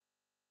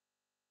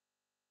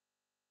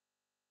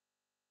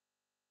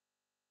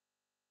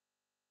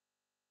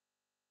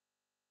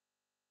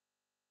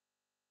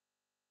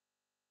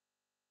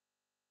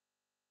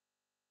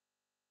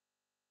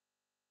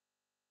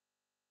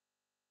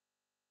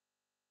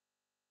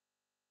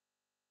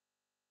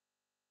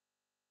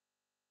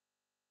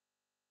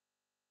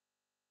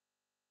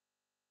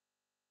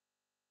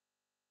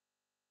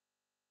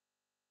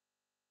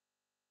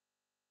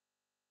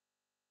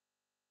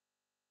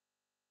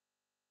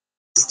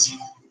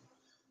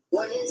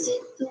Or is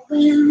it the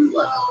wind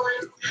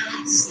blowing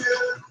past the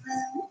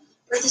moon?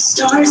 Where the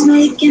stars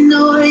making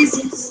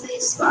noises, they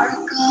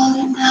sparkle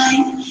at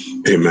night.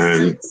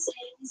 Amen. Sing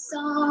a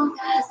song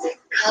as it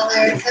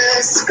colored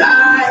the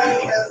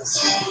sky.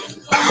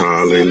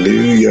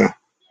 Hallelujah.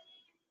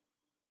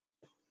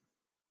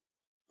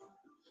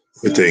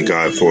 We thank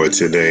God for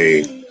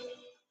today.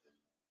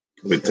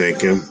 We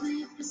thank Him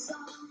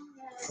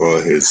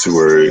for His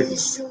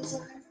words.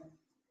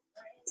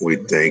 We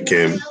thank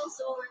Him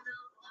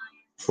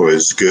for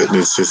His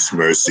goodness, His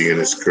mercy, and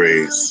His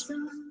grace.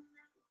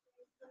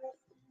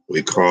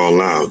 We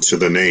call out to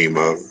the name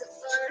of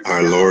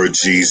our Lord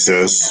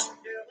Jesus.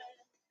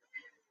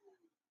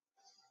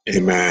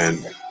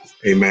 Amen.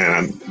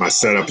 Amen. My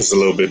setup is a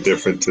little bit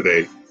different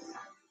today,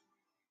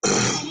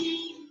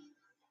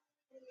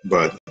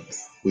 but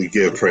we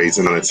give praise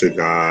and honor to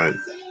God.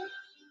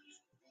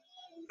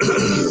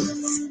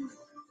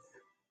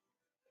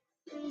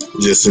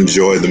 Just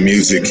enjoy the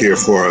music here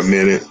for a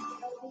minute,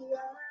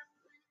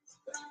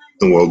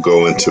 and we'll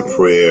go into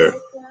prayer.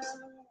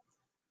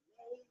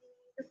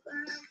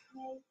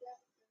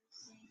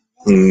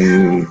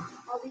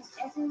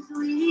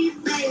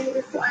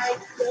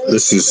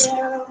 This is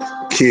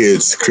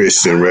Kids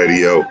Christian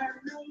Radio.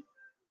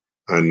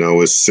 I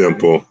know it's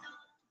simple.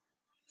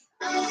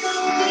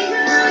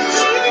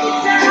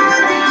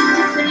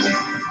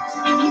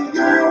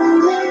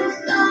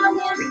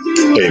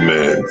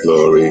 Amen.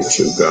 Glory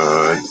to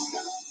God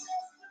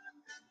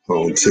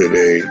on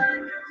today.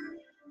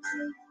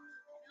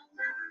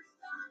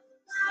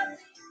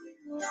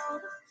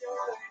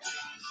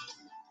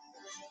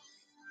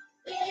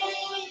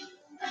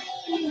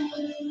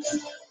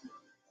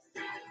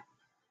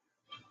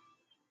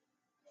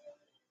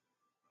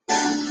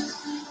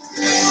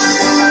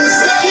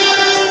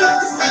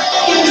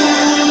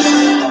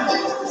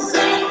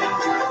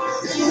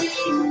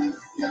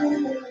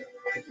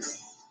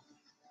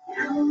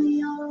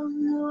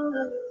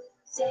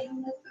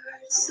 Sing the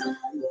first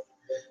song,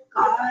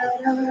 God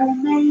our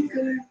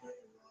Maker,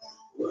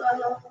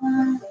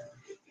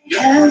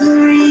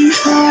 every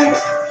heart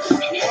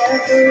and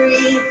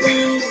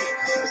everything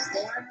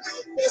born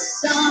with this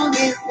song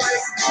it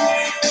was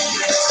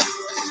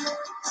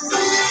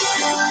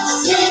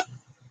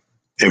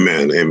made.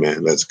 Amen,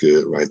 amen. That's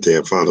good right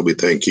there. Father, we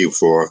thank you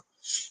for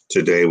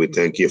today. We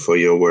thank you for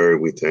your word.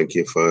 We thank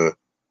you for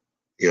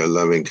your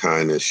loving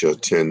kindness, your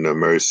tender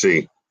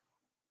mercy.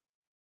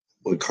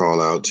 We call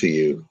out to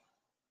you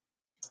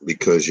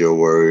because your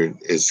word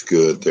is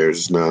good.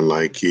 There's none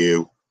like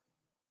you.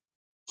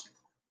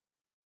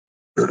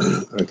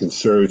 I can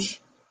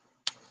search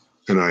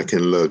and I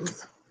can look,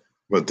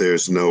 but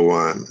there's no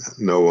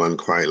one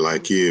quite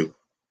like you.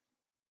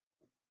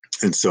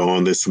 And so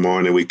on this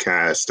morning, we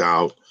cast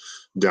out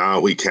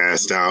doubt, we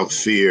cast out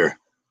fear,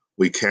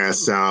 we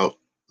cast out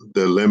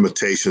the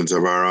limitations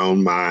of our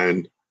own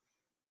mind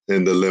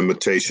and the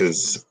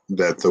limitations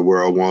that the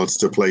world wants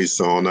to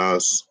place on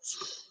us.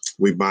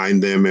 We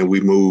bind them and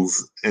we move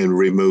and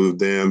remove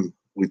them.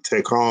 We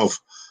take off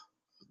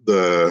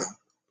the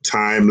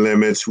time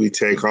limits. We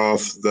take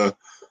off the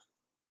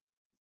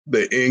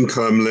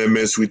income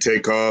limits. We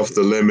take off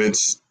the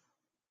limits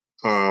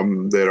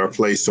that are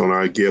placed on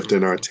our gift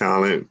and our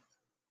talent.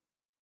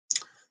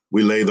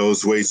 We lay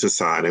those weights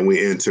aside and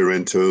we enter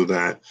into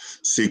that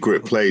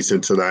secret place,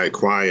 into that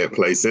quiet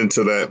place,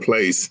 into that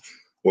place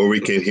where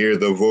we can hear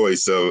the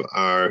voice of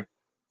our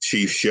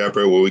chief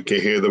shepherd, where we can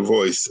hear the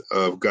voice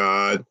of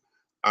God,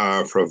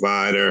 our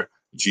provider,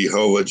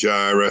 Jehovah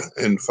Jireh.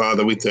 And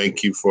Father, we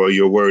thank you for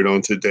your word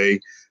on today.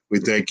 We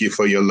thank you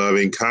for your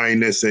loving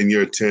kindness and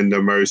your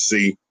tender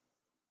mercy.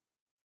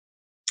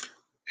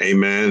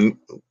 Amen.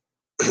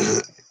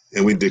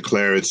 And we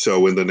declare it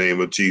so in the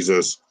name of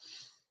Jesus.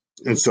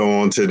 And so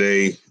on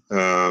today,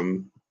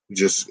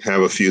 just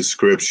have a few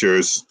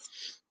scriptures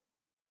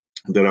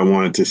that I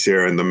wanted to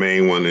share. And the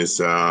main one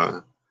is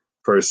 1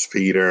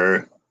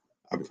 Peter.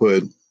 I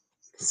put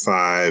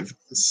 5,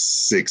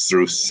 6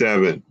 through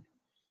 7.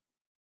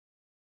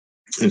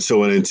 And so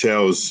when it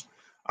tells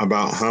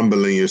about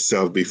humbling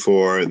yourself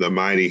before the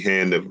mighty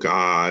hand of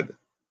God.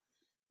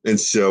 And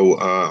so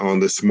on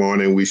this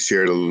morning, we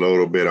shared a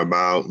little bit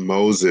about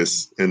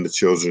Moses in the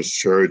children's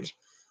church.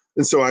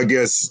 And so I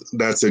guess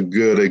that's a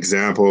good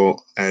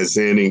example as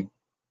any.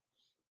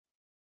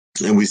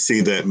 And we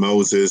see that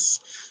Moses,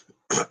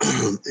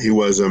 he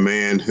was a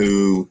man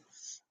who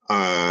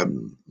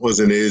was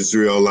an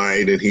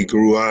Israelite, and he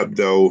grew up,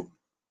 though,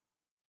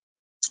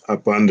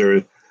 up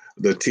under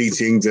the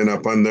teachings and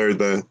up under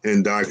the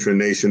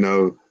indoctrination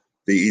of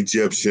the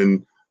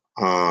Egyptian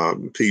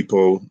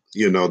people.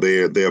 You know,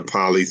 they're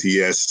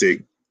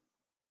polytheistic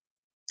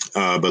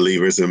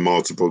believers in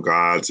multiple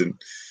gods.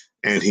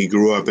 And he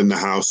grew up in the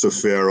house of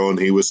Pharaoh, and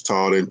he was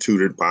taught and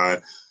tutored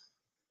by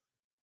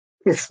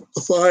the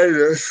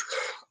finest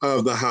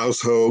of the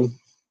household.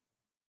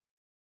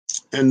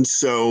 And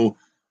so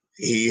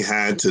he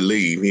had to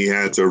leave. He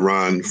had to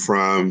run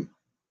from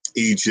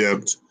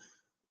Egypt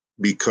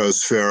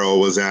because Pharaoh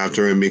was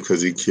after him,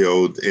 because he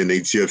killed an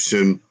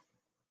Egyptian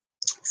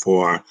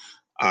for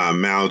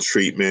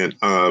maltreatment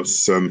of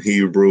some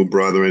Hebrew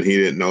brethren. He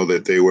didn't know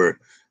that they were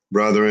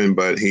brethren,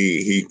 but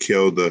he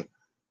killed an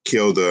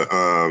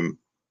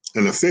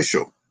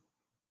official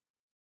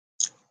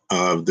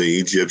of the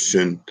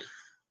Egyptian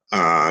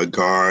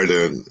guard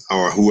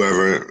or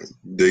whoever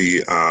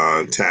the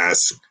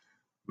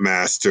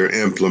taskmaster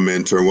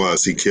implementer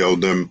was. He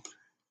killed them,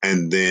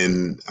 and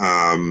then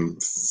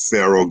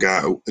Pharaoh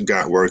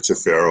got word to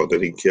Pharaoh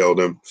that he killed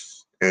him,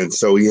 and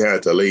so he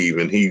had to leave,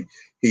 and he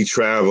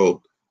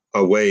traveled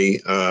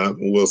away,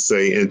 we'll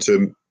say,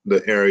 into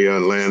the area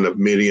and land of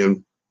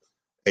Midian,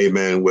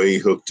 amen, where he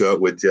hooked up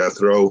with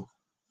Jethro.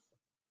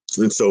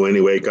 And so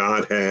anyway,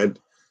 God had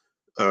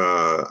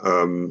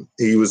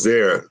he was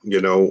there,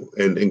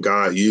 and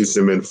God used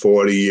him in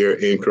 40-year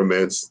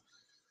increments.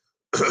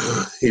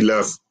 He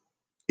left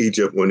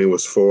Egypt when he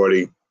was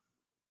 40,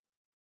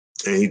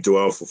 and he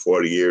dwelled for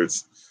 40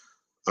 years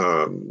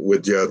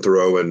with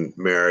Jethro and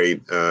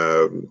married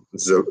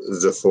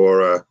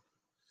Zipporah.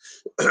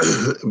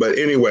 But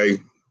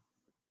anyway,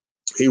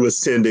 he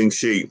was tending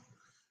sheep.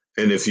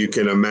 And if you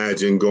can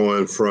imagine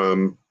going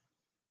from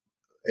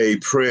a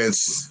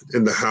prince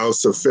in the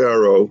house of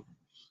Pharaoh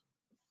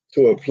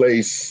to a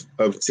place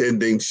of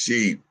tending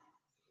sheep,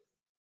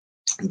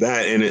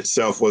 that in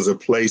itself was a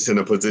place and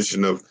a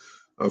position of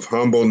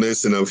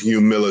humbleness and of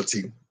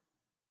humility.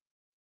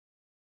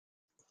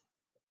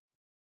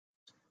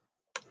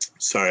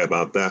 Sorry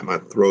about that. My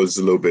throat is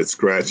a little bit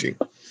scratchy.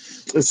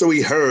 And so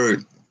he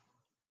heard,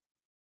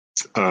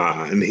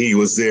 and he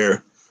was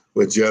there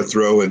with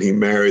Jethro, and he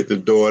married the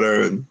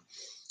daughter,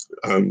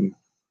 and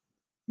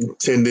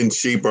tending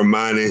sheep or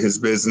minding his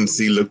business.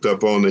 He looked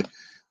up on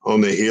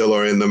the hill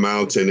or in the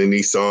mountain, and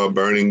he saw a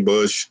burning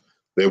bush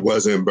that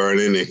wasn't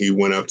burning, and he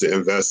went up to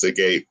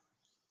investigate.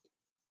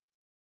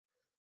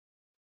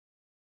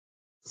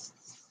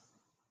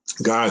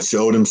 God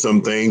showed him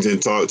some things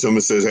and talked to him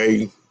and says,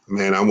 "Hey,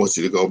 man, I want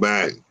you to go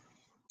back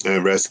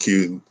and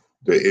rescue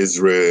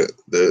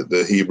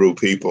the Hebrew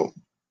people."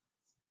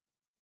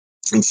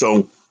 And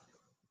so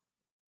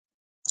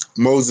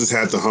Moses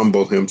had to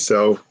humble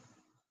himself,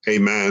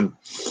 amen,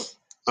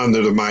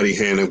 under the mighty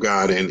hand of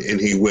God. And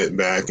he went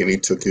back, and he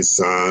took his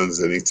sons,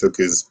 and he took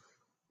his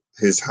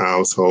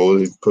household,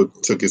 he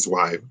took his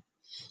wife.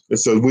 And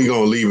so we're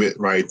going to leave it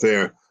right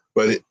there.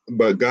 But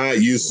God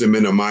used him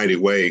in a mighty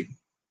way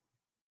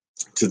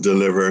to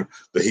deliver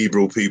the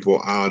Hebrew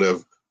people out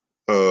of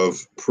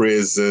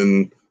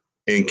prison,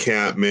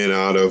 encampment,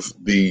 out of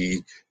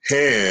the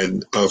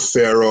hand of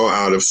Pharaoh,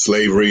 out of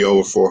slavery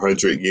over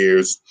 400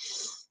 years.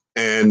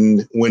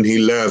 And when he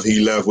left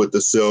with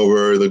the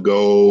silver, the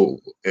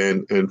gold,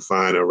 and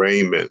fine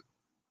arraignment.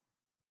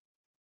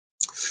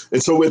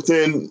 And so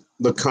within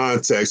the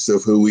context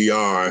of who we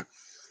are,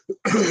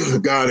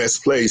 God has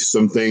placed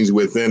some things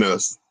within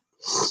us.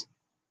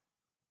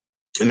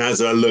 And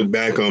as I look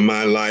back on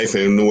my life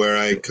and where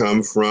I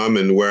come from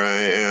and where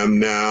I am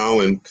now,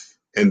 and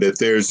that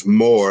there's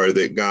more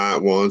that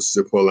God wants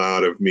to pull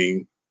out of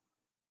me.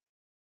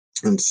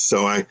 And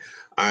so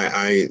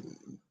I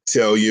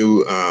tell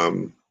you,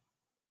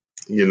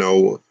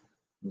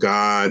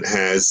 God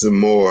has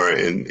more,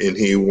 and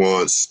he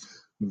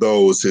wants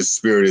those his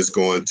spirit is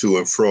going to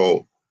and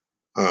fro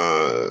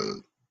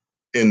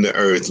in the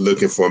earth,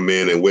 looking for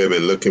men and women,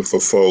 looking for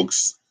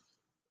folks.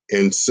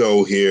 And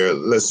so here,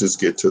 let's just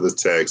get to the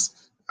text.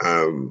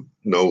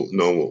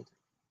 No.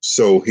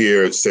 So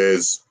here it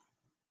says,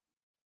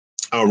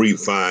 I'll read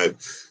 5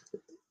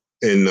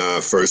 in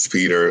 1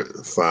 Peter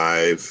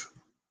 5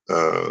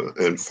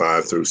 and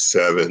 5 through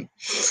 7.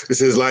 It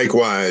says,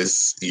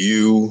 likewise,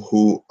 you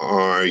who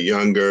are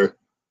younger,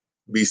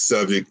 be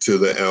subject to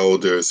the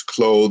elders.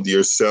 Clothe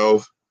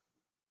yourself,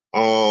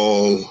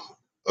 all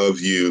of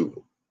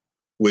you,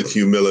 with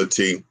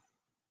humility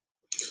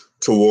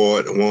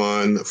toward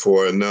one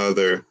for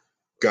another.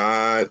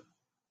 God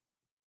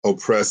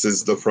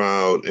oppresses the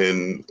proud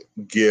and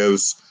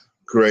gives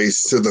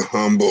grace to the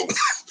humble.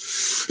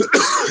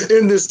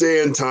 In this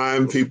day and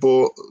time,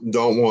 people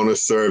don't want to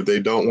serve. They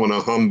don't want to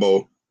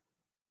humble.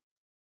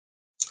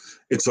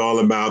 It's all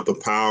about the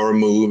power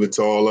move. It's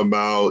all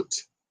about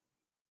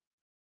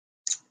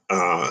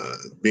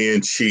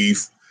being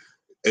chief.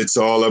 It's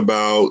all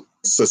about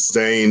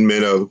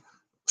sustainment of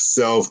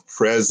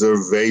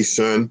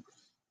self-preservation.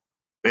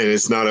 And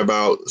it's not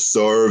about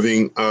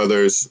serving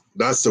others.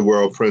 That's the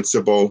world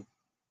principle.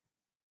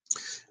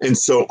 And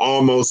so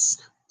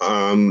almost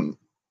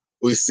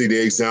we see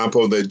the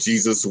example that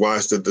Jesus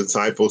washed the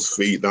disciples'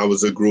 feet. That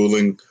was a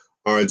grueling,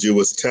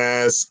 arduous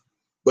task,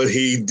 but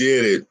he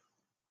did it.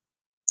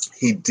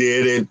 He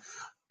did it,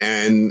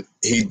 and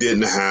he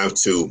didn't have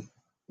to.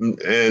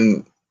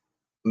 And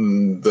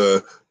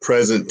the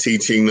present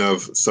teaching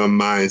of some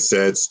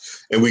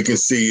mindsets, and we can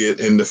see it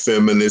in the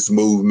feminist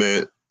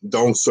movement.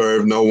 Don't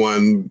serve no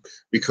one,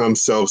 become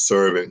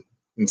self-serving.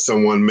 And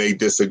someone may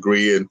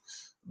disagree and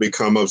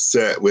become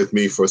upset with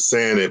me for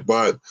saying it,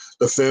 but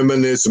the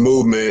feminist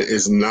movement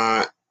is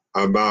not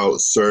about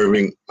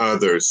serving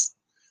others.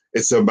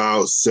 It's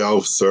about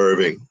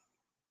self-serving.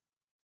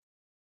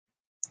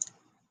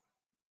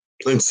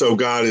 And so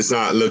God is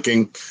not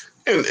looking,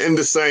 and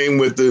the same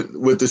with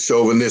the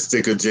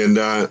chauvinistic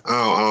agenda.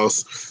 I'll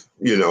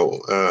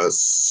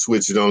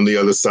switch it on the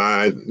other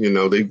side.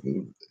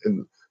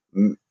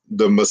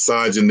 The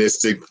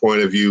misogynistic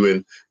point of view,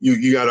 and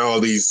you got all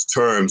these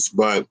terms,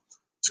 but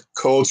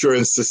culture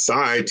and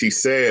society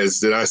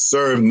says that I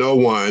serve no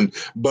one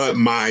but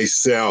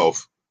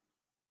myself.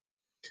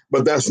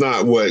 But that's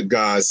not what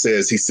God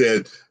says. He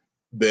said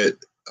that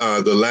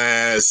the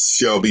last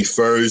shall be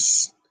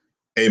first,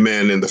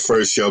 amen, and the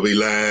first shall be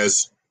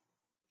last.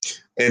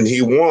 And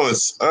he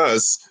wants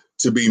us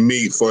to be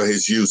meat for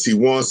his use. He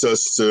wants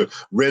us to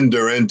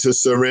render and to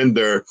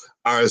surrender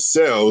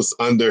ourselves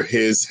under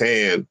his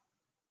hand.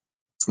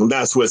 And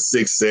that's what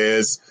 6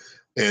 says.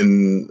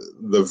 And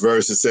the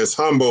verse, it says,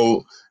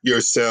 humble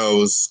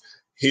yourselves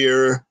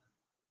here.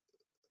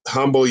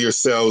 Humble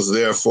yourselves,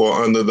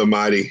 therefore, under the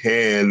mighty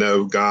hand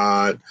of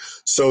God,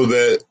 so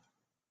that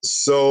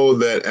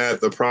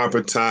at the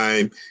proper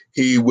time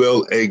he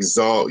will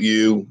exalt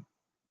you.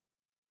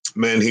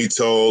 Man, he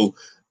told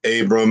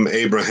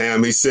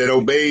Abraham, he said,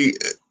 obey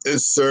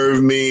and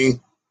serve me,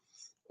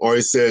 or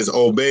he says,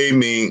 obey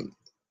me,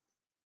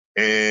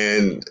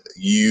 and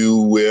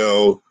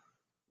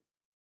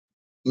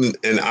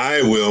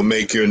I will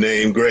make your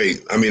name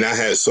great. I mean, I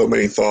had so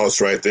many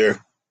thoughts right there.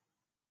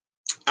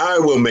 I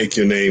will make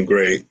your name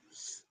great.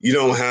 You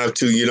don't have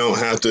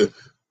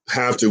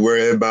to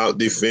worry about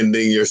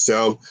defending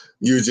yourself.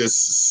 You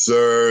just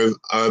serve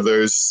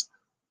others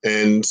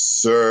and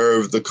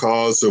serve the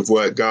cause of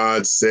what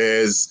God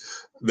says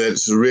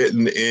that's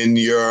written in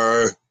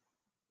your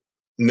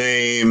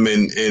name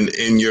and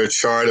in your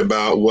chart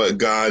about what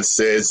God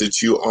says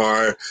that you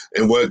are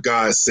and what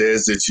God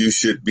says that you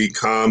should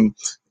become.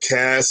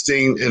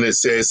 Casting, and it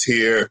says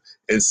here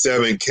in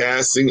 7,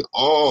 casting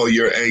all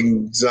your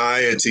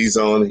anxieties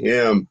on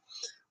him.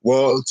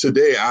 Well,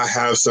 today I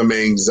have some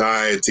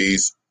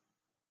anxieties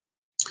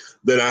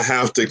that I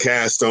have to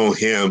cast on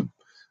him.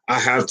 I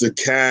have to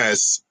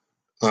cast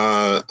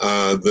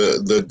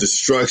the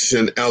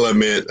destruction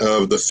element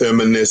of the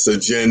feminist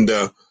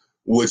agenda,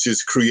 which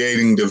is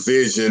creating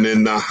division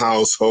in the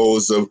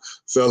households of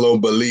fellow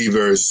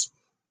believers.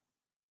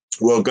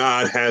 Well,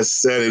 God has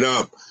set it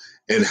up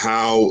and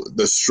how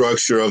the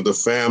structure of the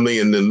family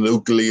and the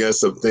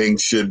nucleus of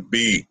things should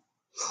be.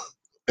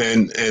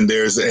 And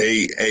there's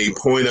a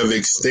point of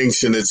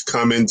extinction that's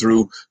coming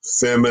through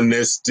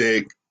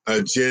feministic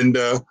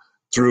agenda,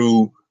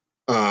 through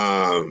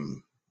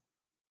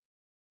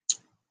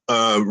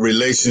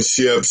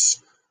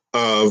relationships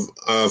of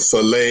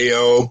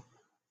phileo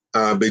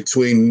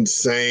between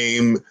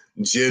same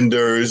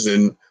genders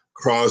and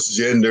cross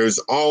genders.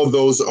 All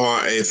those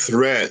are a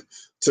threat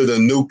to the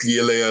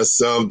nucleus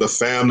of the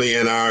family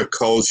and our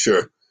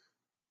culture,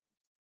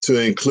 to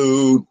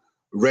include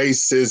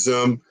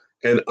racism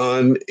and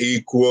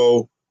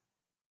unequal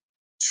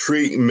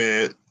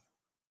treatment,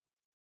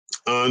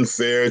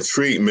 unfair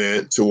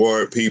treatment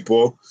toward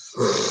people.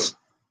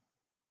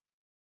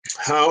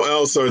 How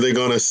else are they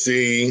going to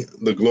see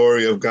the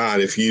glory of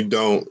God if you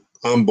don't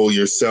humble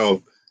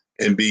yourself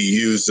and be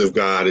used of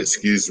God?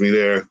 Excuse me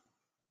there.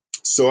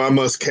 So I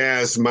must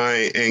cast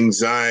my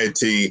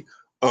anxiety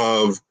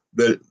of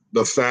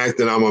the fact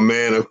that I'm a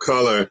man of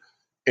color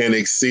and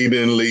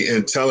exceedingly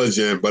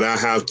intelligent, but I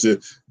have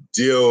to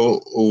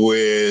deal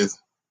with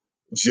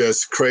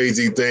just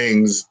crazy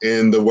things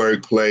in the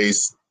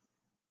workplace.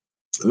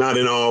 Not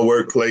in all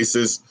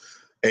workplaces,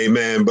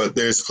 amen, but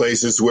there's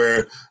places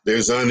where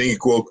there's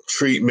unequal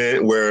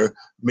treatment, where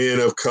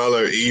men of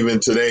color, even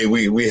today,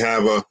 we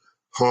have a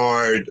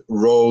hard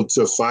road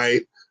to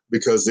fight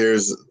because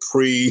there's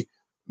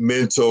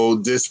pre-mental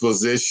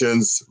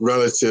dispositions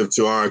relative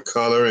to our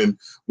color and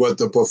what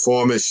the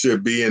performance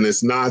should be, and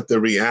it's not the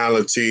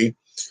reality.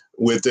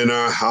 Within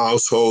our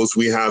households,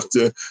 we have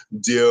to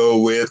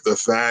deal with the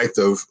fact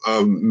of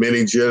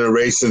many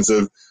generations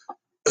of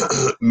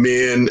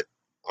men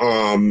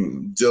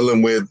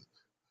dealing with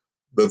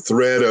the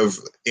threat of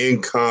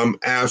income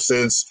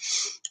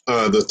absence,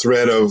 the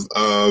threat of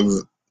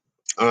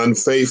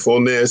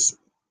unfaithfulness.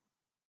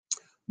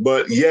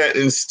 But yet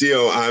and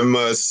still, I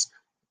must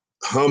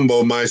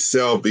humble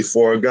myself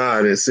before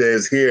God. It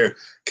says here,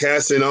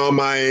 casting all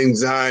my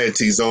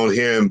anxieties on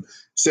him. It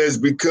says,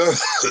 because,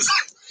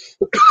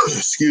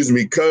 excuse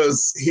me,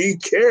 because he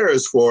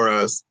cares for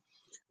us.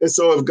 And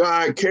so if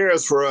God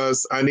cares for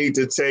us, I need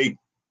to take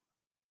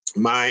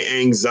my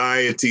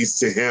anxieties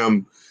to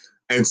him.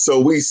 And so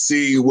we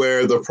see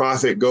where the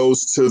prophet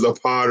goes to the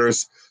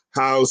potter's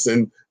house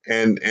and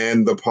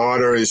the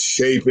potter is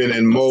shaping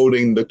and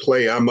molding the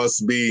clay. I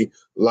must be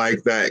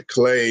like that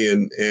clay.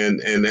 And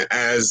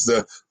as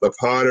the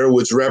potter,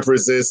 which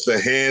represents the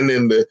hand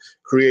and the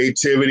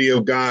creativity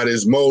of God,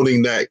 is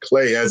molding that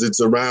clay as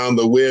it's around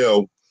the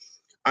wheel,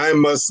 I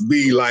must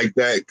be like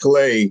that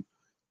clay,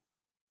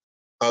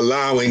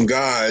 allowing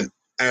God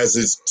as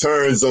it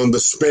turns on the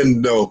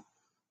spindle,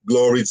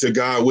 glory to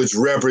God, which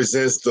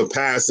represents the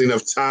passing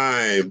of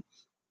time,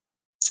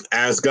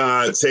 as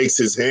God takes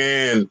his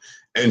hand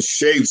and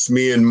shapes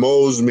me and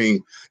molds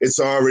me. It's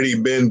already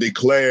been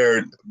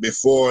declared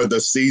before the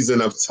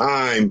season of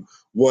time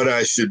what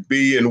I should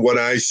be and what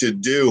I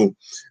should do.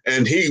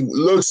 And he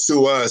looks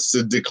to us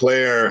to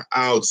declare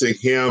out to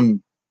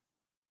him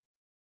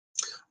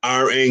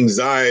our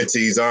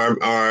anxieties,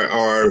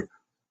 our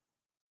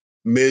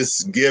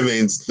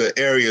misgivings, the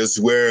areas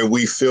where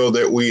we feel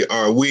that we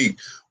are weak.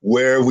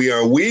 Where we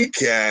are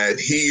weak at,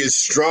 he is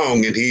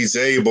strong and he's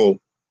able.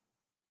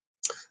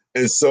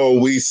 And so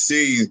we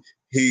see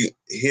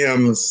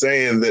him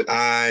saying that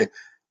I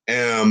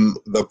am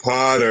the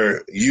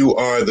potter, you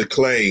are the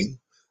clay.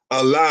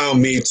 Allow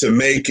me to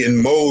make and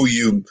mold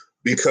you,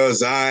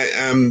 because I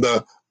am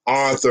the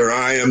author,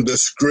 I am the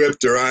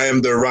scripter, I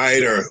am the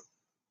writer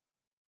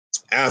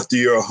after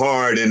your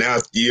heart and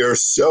after your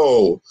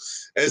soul.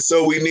 And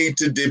so we need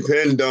to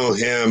depend on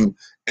him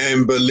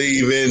and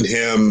believe in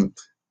him.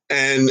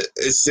 And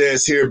it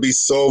says here, be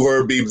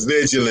sober, be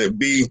vigilant,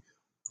 be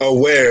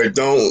aware.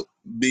 Don't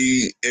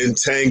be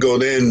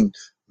entangled in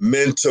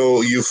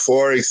mental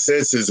euphoric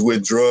senses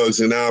with drugs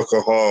and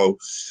alcohol.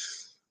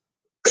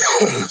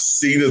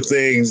 See the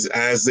things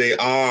as they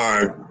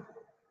are,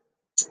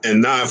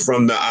 and not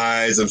from the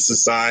eyes of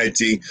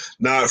society,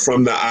 not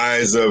from the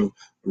eyes of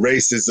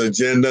racist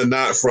agenda,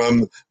 not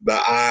from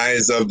the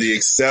eyes of the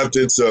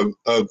acceptance of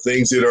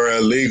things that are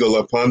illegal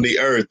upon the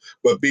earth,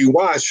 but be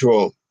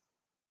watchful,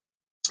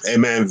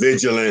 amen,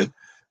 vigilant,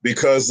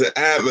 because the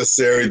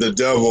adversary, the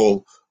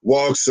devil,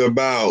 walks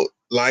about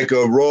like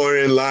a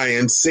roaring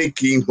lion,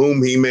 seeking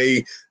whom he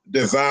may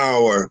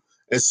devour.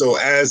 And so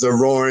as a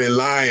roaring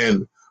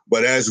lion,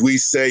 but as we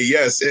say,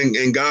 yes,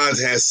 and God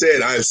has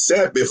said, I've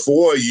set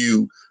before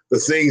you the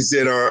things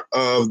that are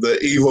of the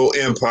evil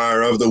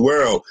empire of the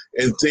world,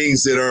 and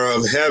things that are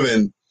of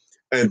heaven,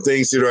 and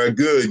things that are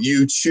good.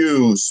 You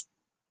choose.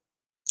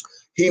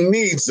 He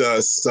needs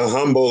us to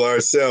humble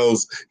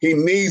ourselves. He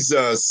needs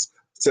us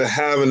to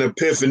have an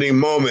epiphany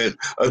moment,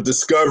 a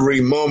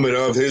discovery moment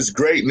of his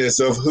greatness,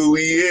 of who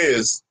he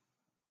is.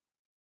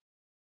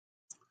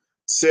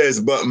 Says,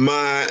 but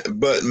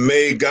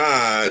may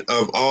God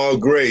of all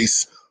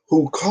grace,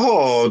 who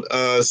called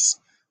us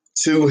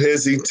to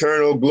his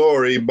eternal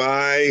glory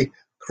by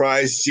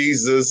Christ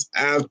Jesus,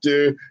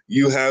 after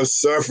you have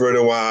suffered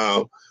a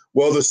while.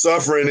 Well, the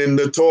suffering and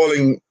the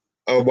toiling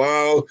a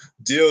while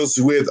deals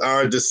with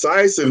our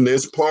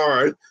decisiveness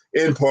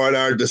in part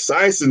our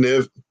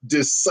decisiveness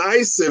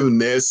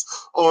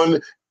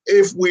on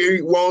if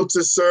we want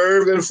to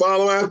serve and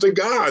follow after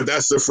God.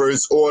 That's the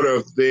first order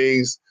of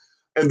things.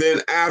 And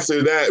then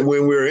after that,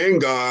 when we're in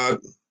God,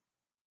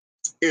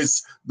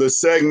 it's the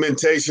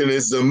segmentation,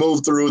 is to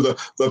move through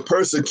the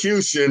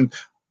persecution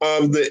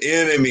of the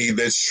enemy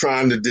that's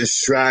trying to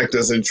distract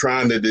us and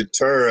trying to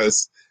deter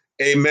us.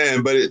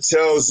 Amen. But it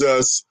tells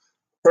us,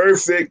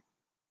 perfect,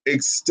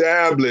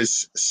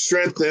 establish,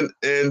 strengthen,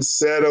 and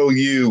settle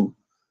you.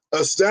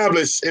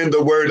 Established in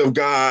the word of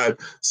God,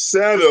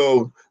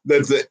 settled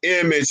that the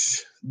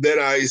image that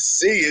I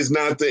see is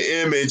not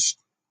the image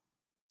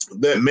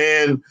that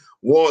man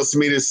wants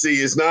me to see.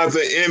 It's not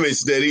the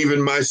image that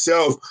even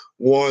myself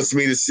wants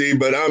me to see,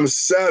 but I'm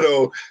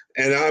settled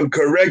and I'm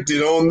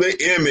corrected on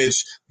the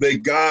image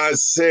that God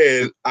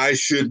said I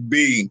should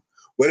be.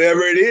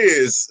 Whatever it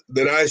is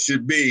that I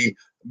should be,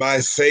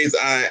 by faith,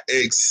 I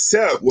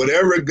accept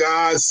whatever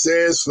God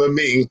says for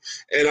me,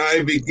 and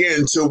I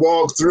begin to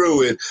walk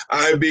through it.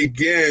 I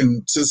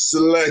begin to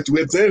select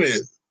within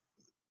it.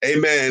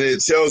 Amen.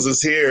 It tells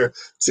us here,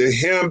 to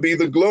him be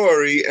the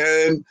glory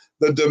and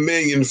the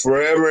dominion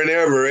forever and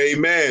ever.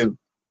 Amen.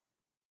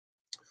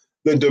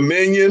 The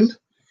dominion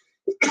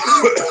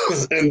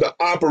and the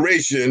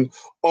operation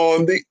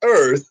on the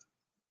earth,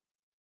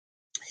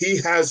 he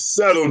has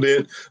settled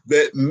it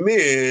that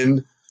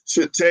men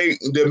should take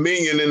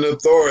dominion and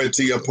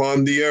authority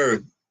upon the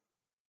earth.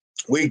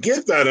 We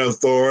get that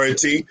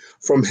authority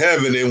from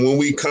heaven. And when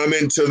we come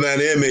into that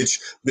image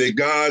that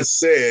God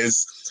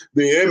says,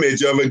 the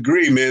image of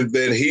agreement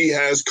that he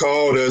has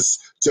called us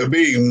to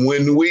be,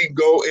 when we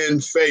go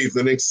in faith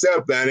and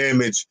accept that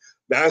image,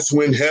 that's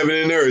when heaven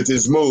and earth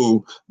is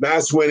moved.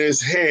 That's when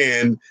his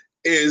hand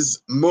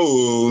is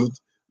moved,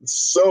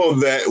 so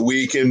that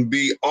we can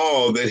be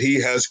all that he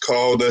has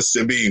called us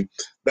to be.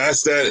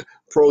 That's that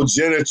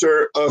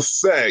progenitor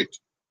effect,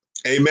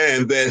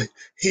 amen, that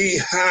he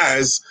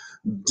has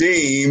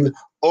deemed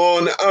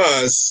on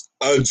us,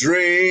 a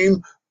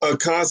dream, a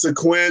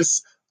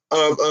consequence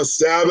of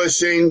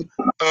establishing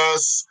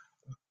us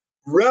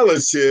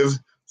relative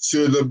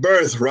to the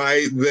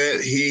birthright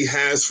that he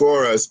has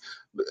for us.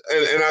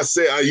 And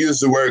I use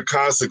the word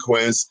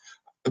consequence,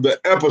 the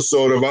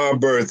episode of our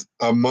birth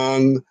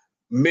among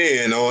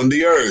men on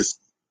the earth.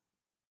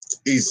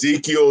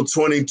 Ezekiel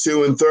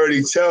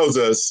 22:30 tells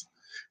us,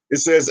 it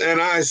says,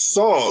 and I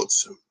sought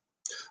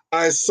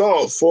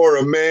for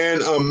a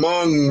man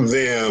among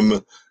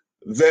them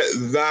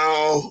that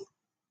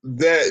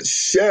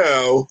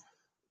shall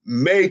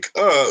make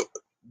up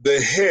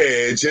the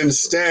hedge and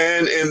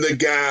stand in the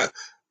gap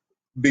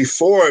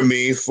before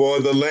me for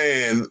the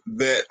land,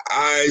 that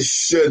I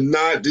should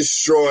not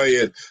destroy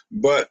it,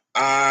 but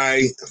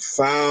I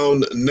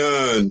found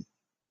none.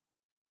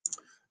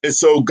 And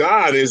so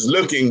God is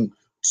looking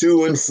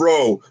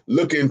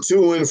looking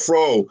to and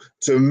fro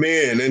to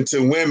men and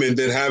to women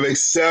that have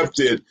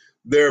accepted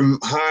their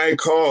high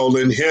call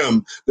in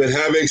Him, that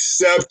have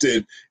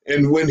accepted.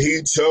 And when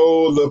He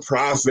told the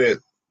prophet,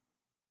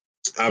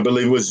 I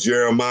believe it was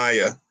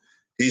Jeremiah,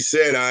 He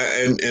said,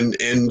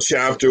 in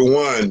chapter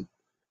 1,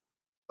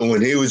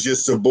 when he was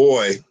just a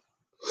boy,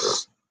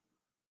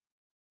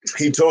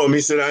 He told him,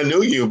 He said, I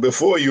knew you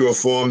before you were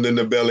formed in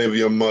the belly of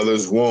your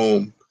mother's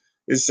womb.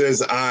 It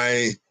says,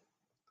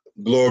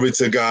 glory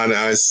to God,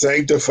 I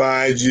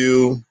sanctified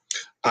you,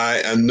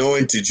 I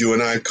anointed you,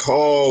 and I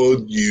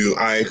called you,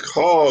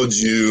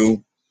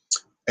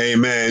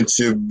 amen,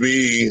 to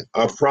be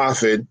a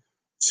prophet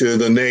to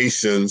the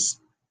nations.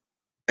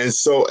 And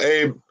so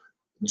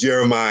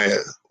Jeremiah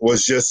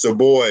was just a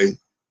boy.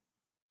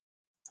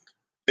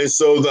 And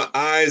so the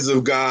eyes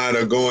of God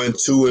are going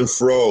to and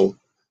fro,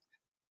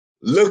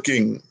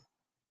 looking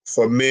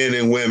for men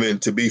and women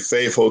to be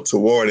faithful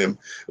toward Him.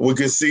 We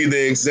can see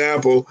the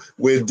example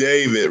with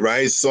David,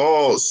 right?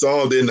 Saul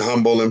didn't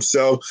humble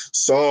himself.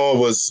 Saul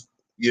was,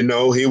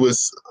 he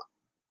was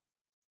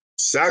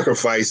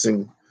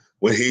sacrificing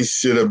when he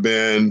should have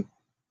been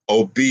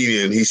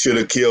obedient. He should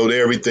have killed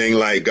everything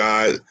like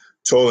God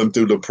told him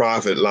through the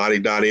prophet, Lottie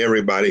Dottie,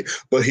 everybody.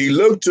 But he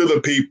looked to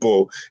the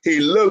people. He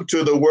looked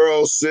to the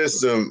world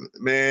system,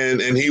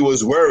 man, and he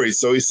was worried.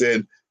 So he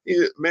said,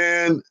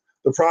 man,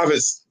 the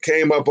prophets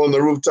came up on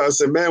the rooftop and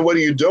said, man, what are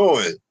you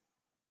doing?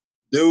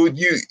 Dude,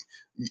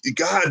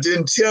 God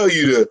didn't tell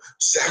you to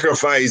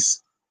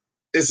sacrifice.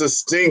 It's a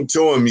stink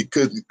to him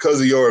because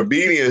of your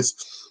obedience.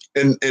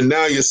 And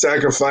now you're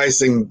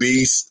sacrificing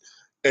beasts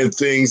and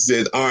things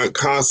that aren't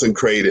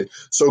consecrated.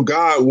 So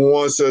God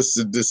wants us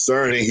to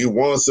discern, and He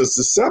wants us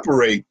to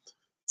separate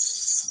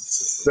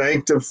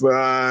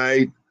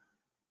sanctified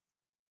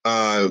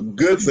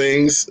good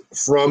things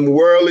from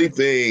worldly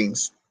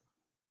things.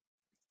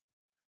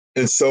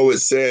 And so it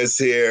says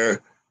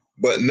here,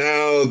 but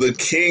now the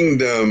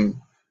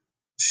kingdom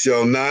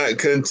shall not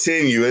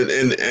continue.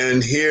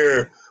 And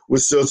here we're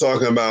still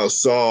talking about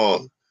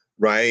Saul,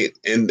 right?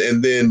 And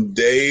then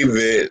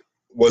David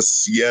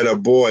was yet a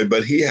boy,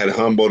 but he had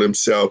humbled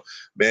himself.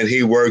 Man,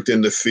 he worked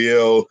in the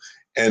field,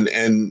 and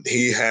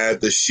he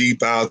had the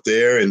sheep out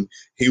there, and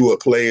he would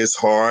play his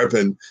harp,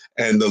 and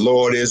the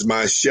Lord is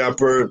my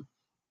shepherd.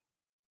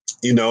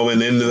 And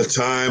in the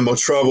time of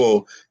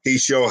trouble, He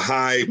shall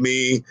hide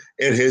me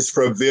in His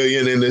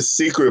pavilion. In the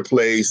secret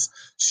place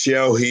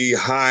shall He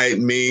hide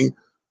me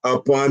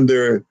up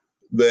under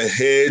the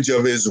hedge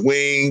of His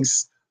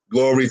wings.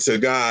 Glory to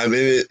God. And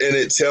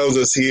it tells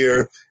us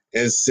here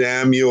in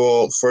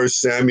 1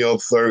 Samuel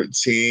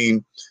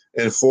 13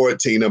 and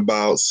 14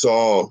 about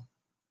Saul.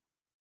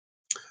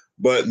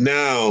 But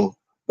now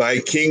thy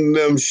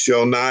kingdom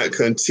shall not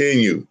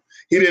continue.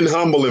 He didn't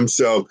humble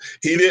himself.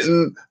 He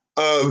didn't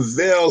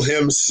avail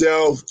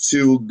himself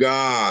to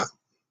God.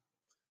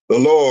 The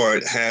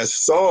Lord has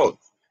sought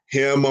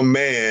him a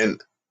man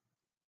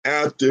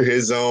after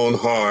His own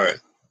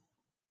heart.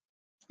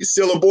 He's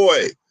still a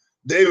boy.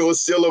 David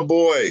was still a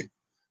boy,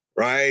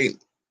 right?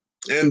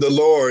 And the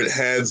Lord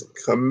has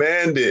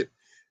commanded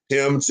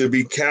him to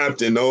be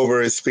captain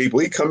over His people.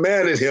 He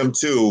commanded him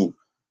to.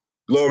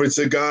 Glory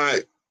to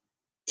God.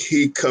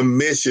 He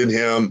commissioned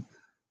him.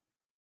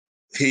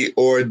 He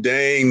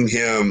ordained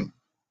him,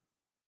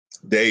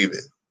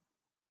 David,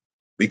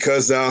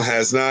 because thou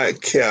hast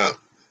not kept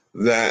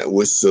that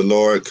which the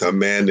Lord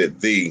commanded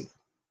thee.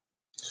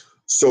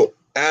 So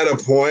at a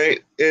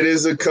point, it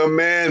is a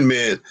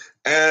commandment.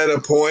 At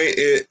a point,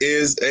 it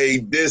is a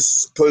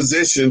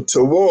disposition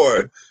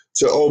to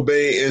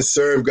obey and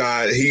serve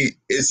God.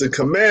 It's a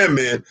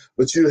commandment,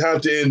 but you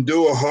have to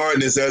endure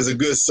hardness as a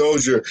good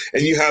soldier,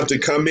 and you have to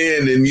come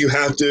in and you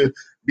have to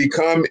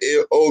become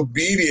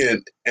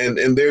obedient.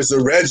 And there's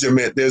a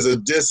regiment, there's a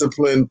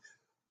discipline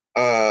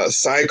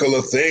cycle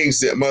of things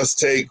that must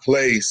take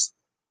place.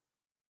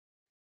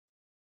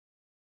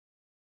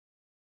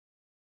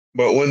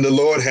 But when the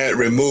Lord had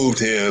removed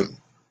him,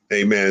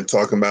 amen,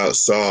 talking about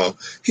Saul,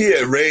 He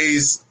had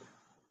raised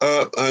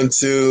up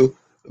unto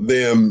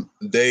them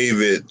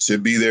David to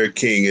be their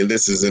king. And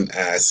this is in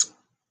Acts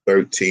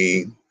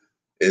 13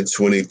 and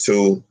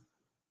 22,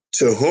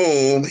 to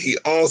whom He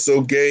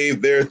also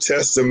gave their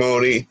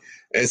testimony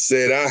and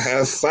said, I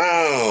have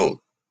found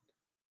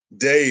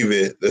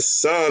David, the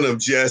son of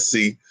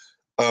Jesse,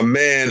 a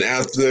man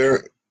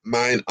after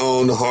mine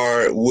own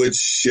heart, which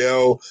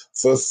shall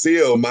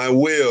fulfill my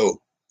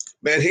will.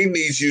 Man, He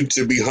needs you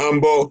to be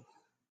humble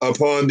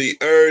upon the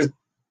earth,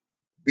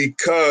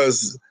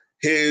 because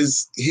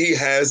he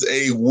has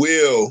a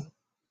will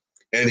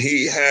and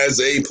he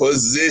has a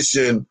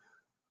position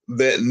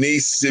that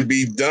needs to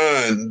be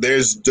done.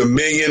 There's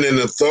dominion and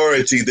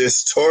authority,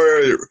 this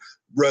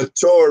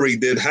territory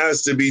that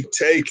has to be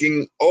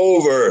taken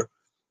over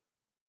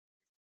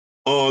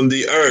on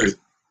the earth.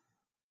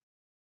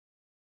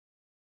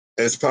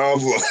 It's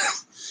powerful.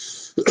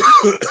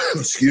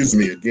 Excuse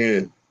me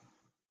again.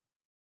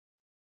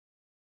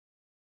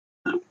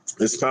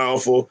 As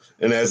powerful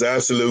and as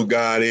absolute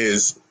God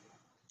is,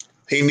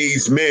 he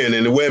needs men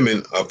and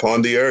women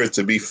upon the earth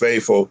to be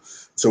faithful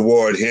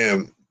toward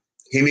him.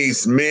 He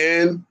needs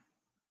men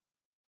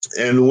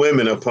and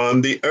women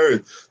upon the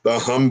earth to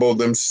humble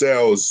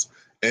themselves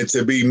and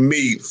to be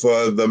meet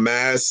for the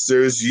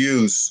master's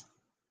use,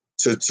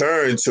 to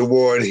turn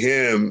toward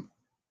him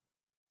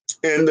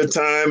in the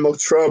time of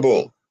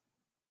trouble.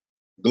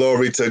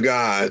 Glory to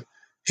God.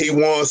 He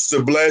wants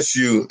to bless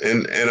you.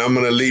 And I'm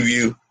going to leave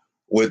you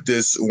with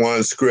this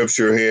one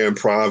scripture here in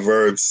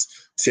Proverbs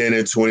 10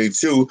 and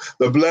 22.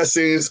 The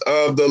blessings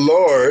of the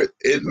Lord,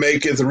 it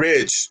maketh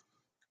rich,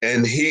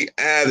 and he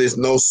addeth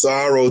no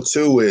sorrow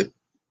to it.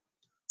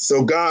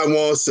 So God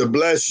wants to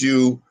bless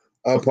you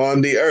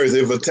upon the earth.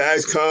 If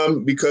attacks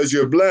come because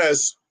you're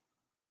blessed,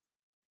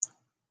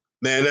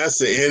 man, that's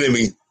the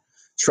enemy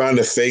trying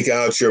to fake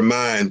out your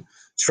mind,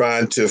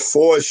 trying to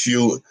force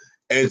you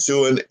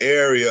into an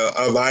area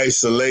of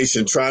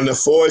isolation, trying to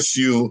force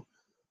you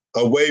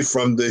away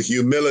from the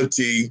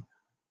humility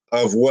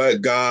of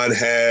what God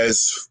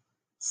has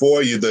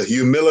for you, the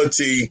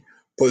humility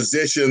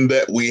position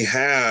that we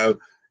have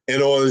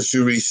in order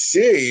to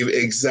receive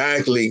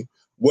exactly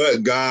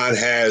what God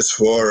has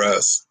for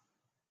us.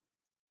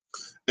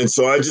 And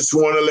so I just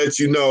want to let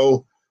you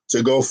know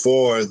to go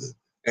forth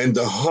and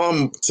to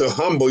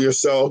humble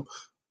yourself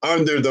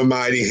under the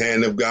mighty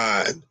hand of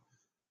God.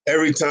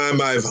 Every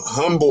time I've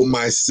humbled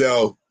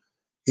myself,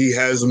 he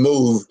has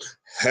moved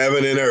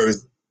heaven and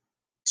earth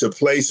to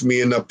place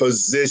me in a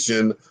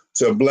position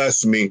to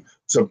bless me,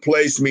 to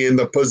place me in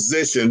the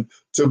position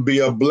to be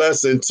a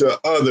blessing to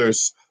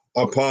others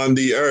upon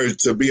the earth,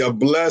 to be a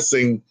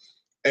blessing,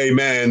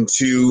 amen,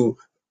 to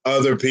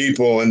other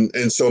people.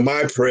 And so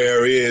my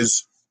prayer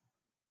is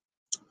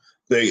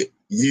that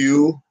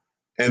you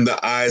and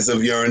the eyes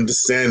of your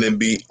understanding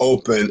be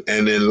open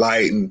and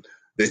enlightened,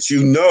 that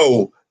you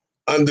know,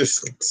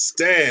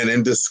 understand,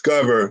 and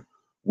discover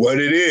what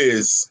it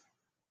is,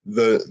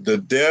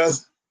 the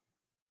depth,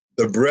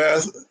 the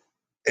breadth,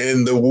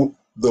 and the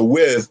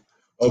width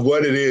of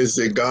what it is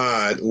that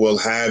God will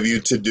have you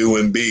to do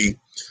and be.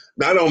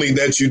 Not only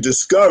that you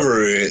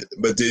discover it,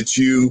 but that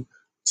you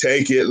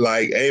take it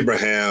like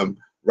Abraham,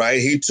 right?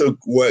 He took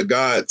what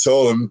God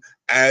told him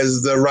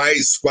as the right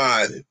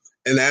spot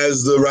and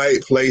as the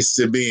right place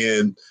to be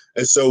in.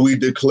 And so we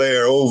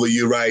declare over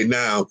you right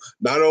now,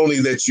 not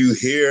only that you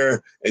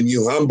hear and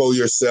you humble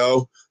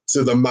yourself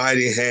to the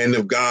mighty hand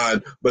of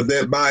God, but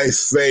that by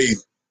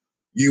faith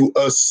you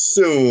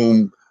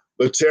assume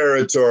the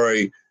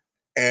territory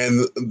and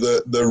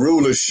the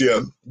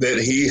rulership that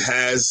he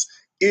has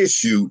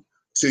issued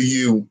to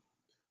you.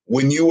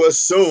 When you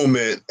assume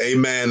it,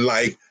 amen,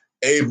 like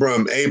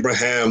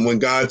Abraham, when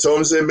God told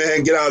him, said,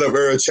 man, get out of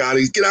Ur of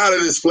Chaldees, get out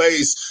of this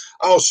place.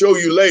 I'll show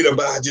you later,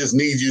 but I just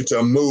need you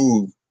to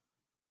move.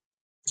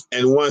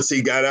 And once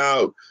he got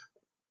out,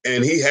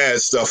 and he had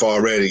stuff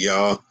already,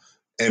 y'all,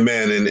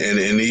 amen,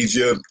 in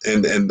Egypt,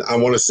 and I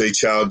want to say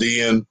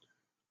Chaldean,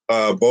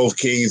 both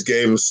kings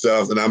gave him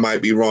stuff, and I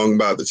might be wrong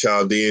about the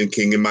Chaldean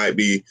king. It might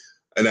be,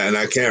 and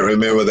I can't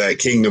remember that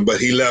kingdom, but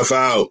he left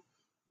out.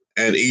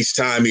 And each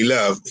time he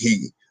left,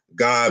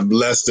 God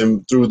blessed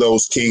him through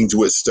those kings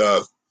with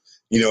stuff.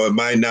 You know, it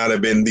might not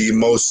have been the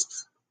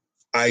most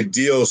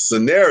ideal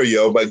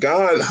scenario, but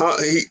God,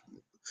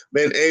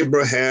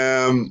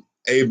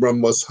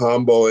 Abram was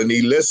humble and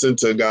he listened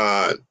to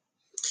God.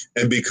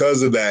 And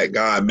because of that,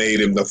 God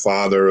made him the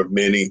father of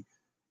many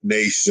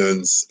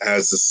nations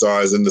as the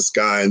stars in the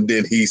sky. And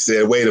then he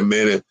said, wait a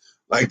minute,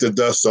 like the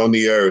dust on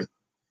the earth.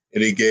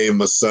 And he gave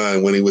him a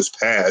son when he was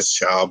past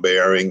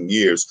childbearing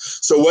years.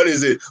 So what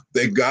is it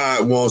that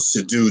God wants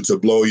to do to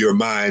blow your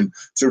mind,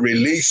 to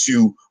release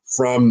you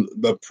from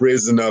the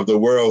prison of the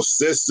world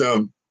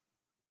system,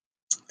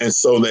 and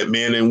so that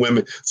men and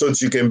women, so that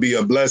you can be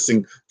a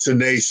blessing to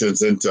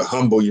nations and to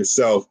humble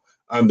yourself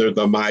under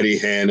the mighty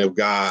hand of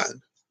God?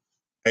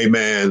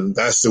 Amen.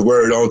 That's the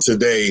word on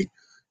today.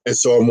 And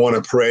so I want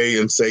to pray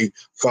and say,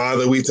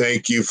 Father, we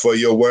thank you for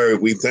your word.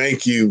 We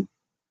thank you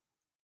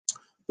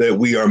that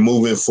we are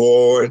moving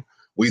forward.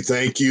 We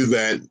thank you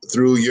that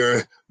through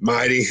your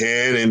mighty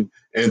hand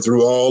and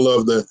through all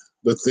of the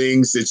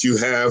things that you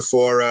have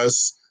for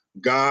us,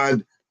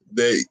 God,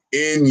 that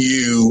in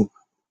you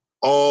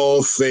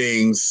all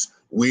things,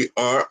 we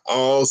are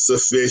all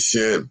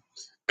sufficient.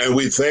 And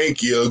we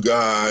thank you,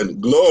 God,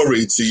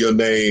 glory to your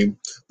name,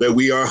 that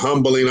we are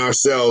humbling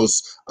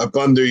ourselves up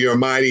under your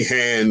mighty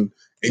hand,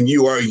 and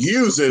you are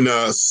using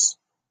us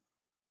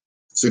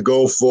to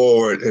go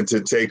forward and to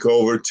take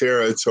over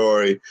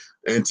territory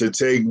and to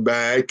take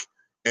back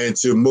and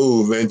to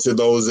move into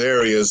those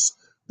areas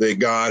that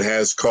God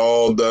has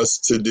called us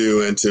to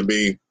do and to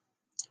be.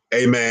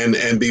 Amen.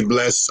 And be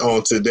blessed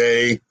on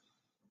today.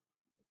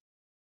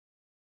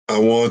 I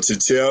want to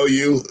tell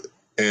you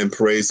and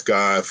praise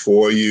God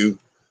for you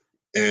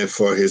and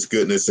for his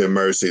goodness and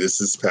mercy.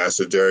 This is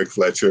Pastor Derrick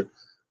Fletcher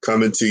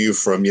coming to you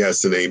from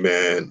Yes and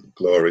Amen.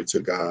 Glory to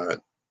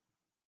God.